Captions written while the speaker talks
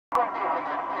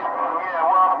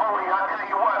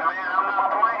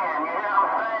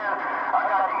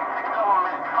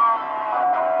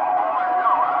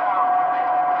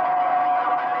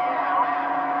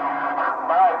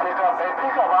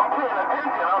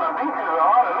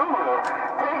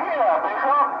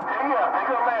pick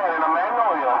a man in a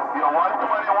Magnolia. Your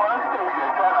 121 station.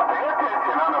 Trying to pay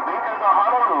attention on the beaches of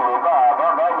Honolulu. Bye,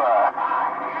 bye, bye, bye.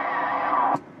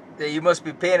 Yeah, you must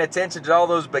be paying attention to all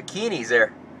those bikinis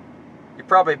there. You're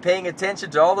probably paying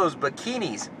attention to all those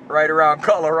bikinis right around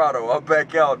Colorado. I'll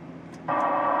back out.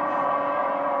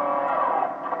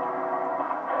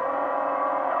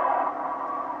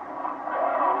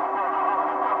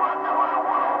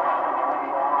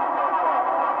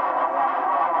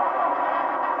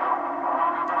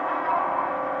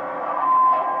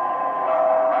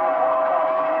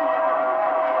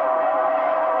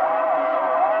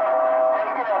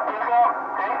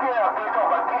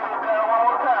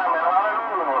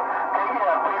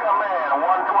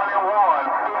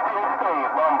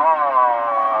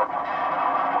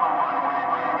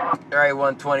 Alright,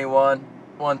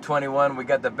 121, we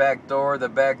got the back door,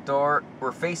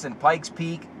 We're facing Pikes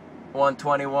Peak,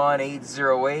 121,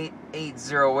 808,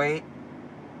 808.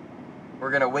 We're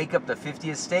going to wake up the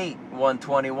 50th state,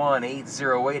 121,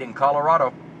 808 in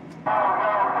Colorado.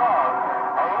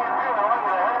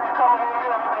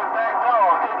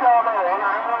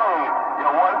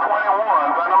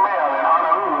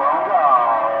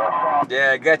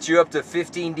 Yeah, I got you up to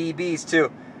 15 dBs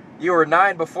too. You were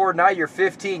 9 before, now you're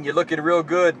 15. You're looking real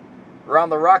good.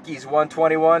 Around the Rockies,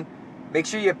 121. Make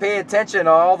sure you pay attention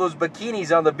to all those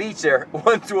bikinis on the beach there.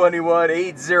 121,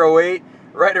 808.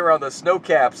 Right around the snow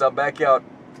caps. I'm back out.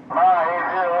 808, 808.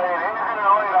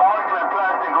 I'm working at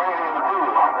plastic radio too.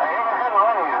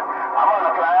 808. I'm on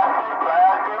the plastic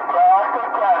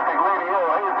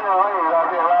radio. 808 out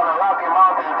there around the Rocky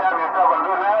Mountains. Having yourself a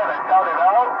good night. I shout it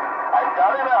out.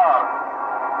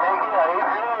 Take care,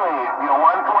 808. You're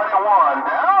 121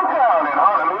 downtown in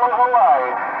Honolulu,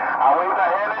 Hawaii. I wait to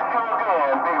hand it to you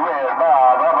again. Big Red.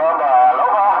 Bye, bye, bye, bye.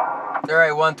 Aloha. All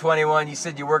right, 121. You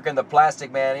said you work in the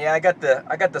plastic, man. Yeah, I got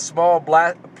the small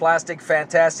plastic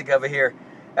fantastic over here.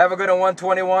 Have a good one,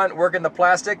 121. Working the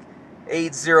plastic,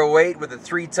 808 with a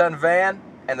 3-ton van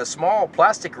and the small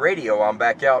plastic radio. I'm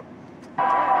back out.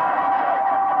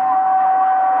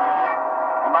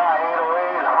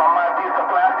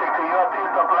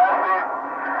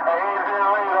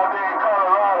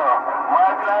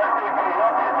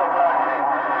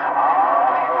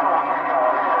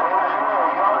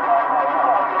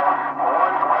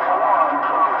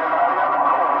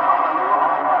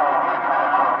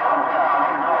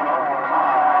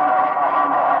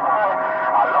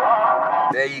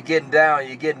 Yeah, you're getting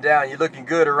down. You're looking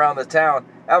good around the town.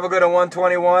 Have a good one,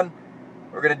 121.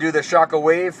 We're going to do the Shaka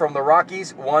Wave from the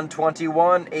Rockies,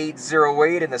 121,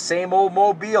 808, in the same old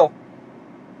mobile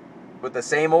with the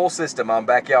same old system. I'm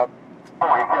back out.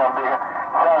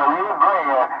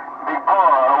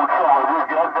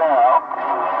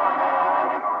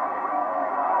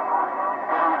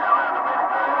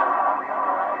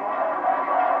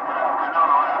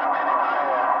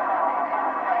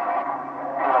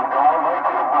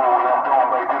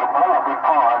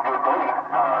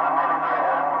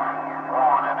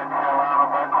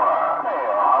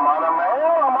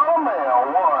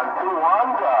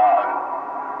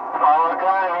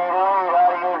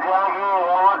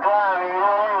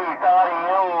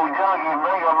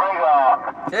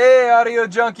 Hey, Audio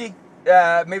Junkie.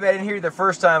 Maybe I didn't hear you the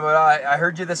first time, but I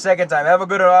heard you the second time. Have a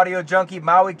good one, Audio Junkie.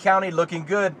 Maui County looking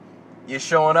good. You're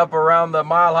showing up around the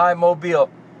Mile High Mobile.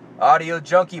 Audio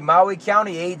Junkie, Maui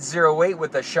County, 808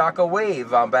 with the Shaka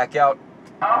Wave. I'm back out.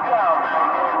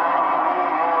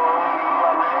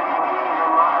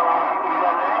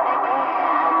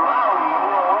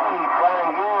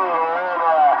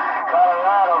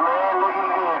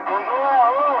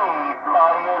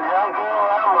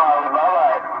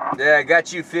 Yeah, I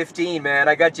got you 15, man.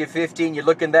 I got you 15. You're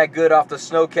looking that good off the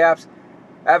snow caps.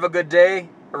 Have a good day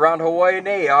around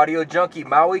Hawaii. Audio Junkie,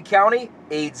 Maui County,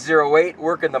 808,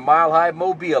 working the Mile High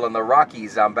Mobile in the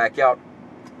Rockies. I'm back out.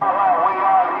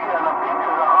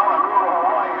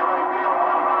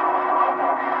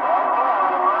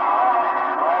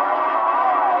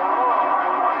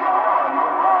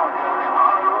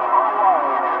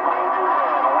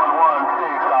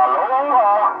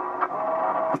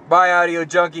 Bye, Audio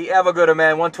Junkie. Have a good one,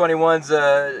 man.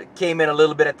 121's came in a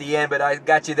little bit at the end, but I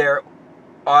got you there.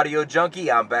 Audio Junkie,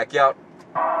 I'm back out.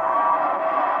 I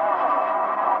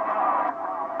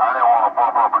didn't want to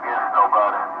bump up against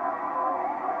nobody.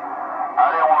 I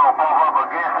didn't want to bump up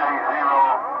against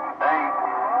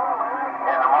 808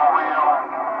 in the Mobile.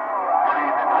 Good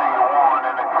evening to you, Warren,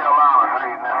 in the Carolinas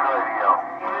reading this radio.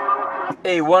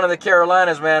 Hey, one in the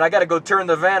Carolinas, man. I got to go turn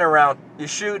the van around. You're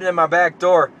shooting in my back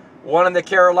door. One in the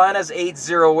Carolinas,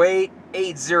 808,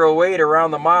 808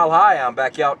 around the Mile High. I'm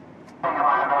back out.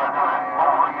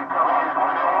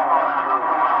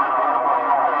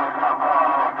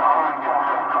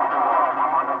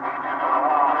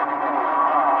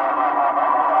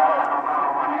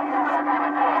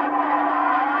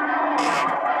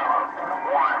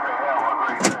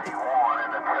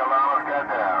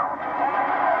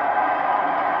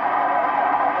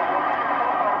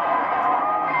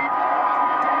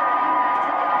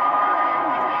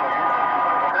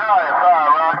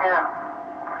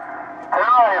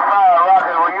 right, Fire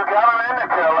Rocket, well, you got them in the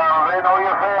Carolinas. They know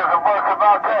your fans are bucks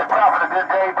about that. Top of the good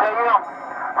day to you.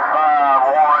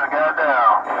 5-1, got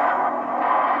down.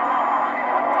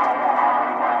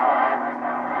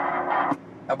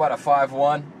 How about a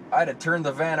 5-1? I had to turn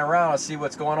the van around and see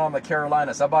what's going on in the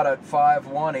Carolinas. How about a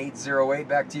 5-1, 808?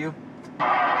 Back to you.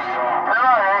 Tonight,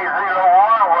 801.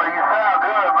 Well, you sound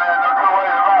good, man. No two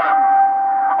ways about it.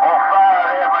 On fire,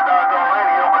 they have my doggone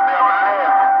radio, but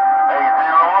nevertheless,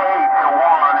 808 to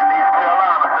 1 in East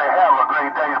Carolina. Say, have a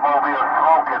great day, Mobile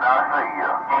smoking. I see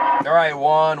you. All right,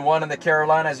 1-1 in the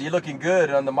Carolinas. You're looking good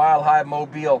on the Mile High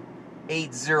Mobile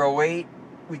 808.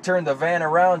 We turned the van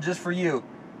around just for you.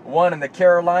 1 in the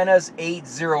Carolinas,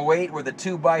 808 with the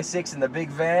 2x6 in the big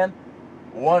van.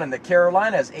 1 in the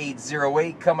Carolinas,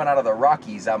 808 coming out of the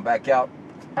Rockies. I'm back out.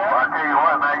 Well, I tell you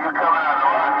what, man, you coming out of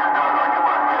the Rockies, you must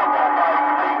be up on Pikes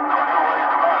Peak. No two ways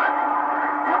about it.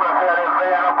 You must have that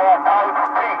van up on Pikes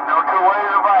Peak. No two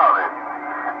ways about it.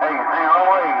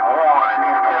 808, 1 in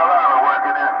East Carolina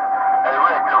working this. Hey,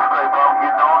 Rick, just scrape off,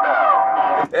 getting on down.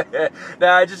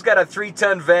 Now, I just got a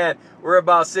 3-ton van. We're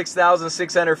about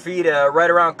 6,600 feet right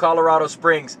around Colorado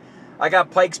Springs. I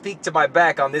got Pikes Peak to my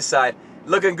back on this side.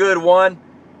 Looking good, 1.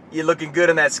 You're looking good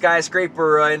in that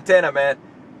skyscraper antenna, man.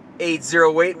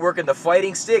 808 working the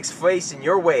fighting sticks facing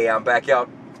your way. I'm back out.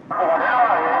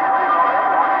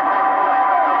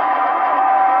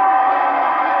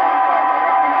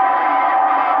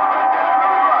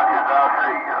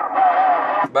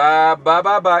 Bye, bye,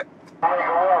 bye, bye.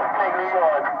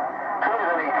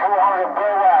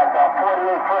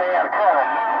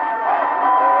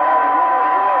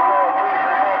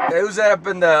 Hey, who's that up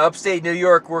in the upstate New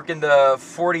York working the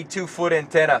 42-foot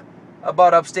antenna?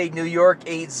 About upstate New York,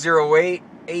 808,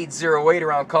 808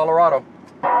 around Colorado.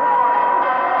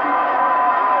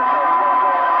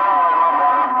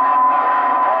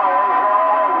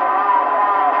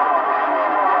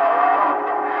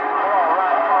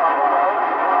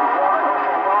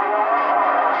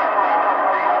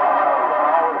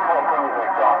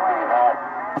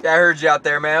 Yeah, I heard you out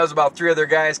there, man. There was about 3 other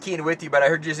guys keying with you, but I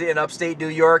heard you in upstate New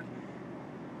York.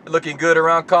 Looking good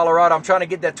around Colorado. I'm trying to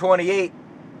get that 28,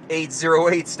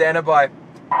 808 standing by.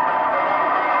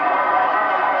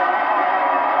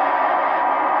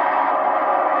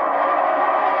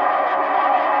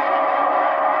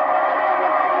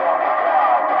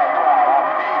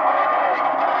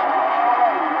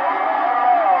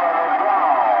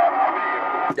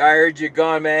 I heard you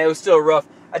gone, man. It was still rough.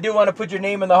 I do want to put your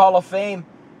name in the Hall of Fame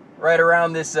right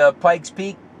around this Pikes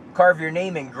Peak. Carve your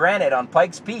name in granite on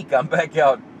Pikes Peak. I'm back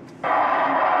out.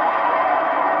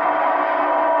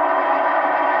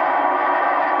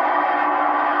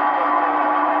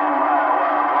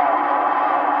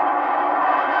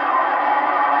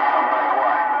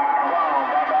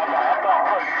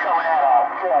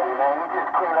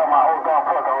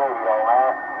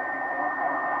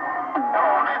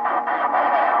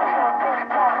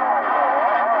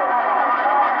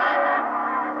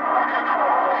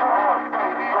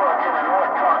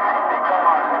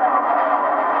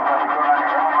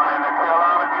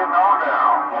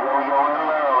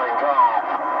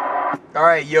 All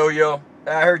right, Yo-Yo.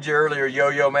 I heard you earlier,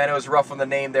 Yo-Yo, man. It was rough on the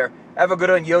name there. Have a good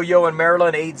one, Yo-Yo in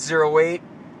Maryland, 808.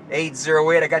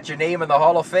 808, I got your name in the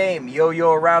Hall of Fame.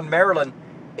 Yo-Yo around Maryland,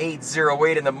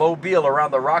 808 in the Mobile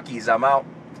around the Rockies. I'm out.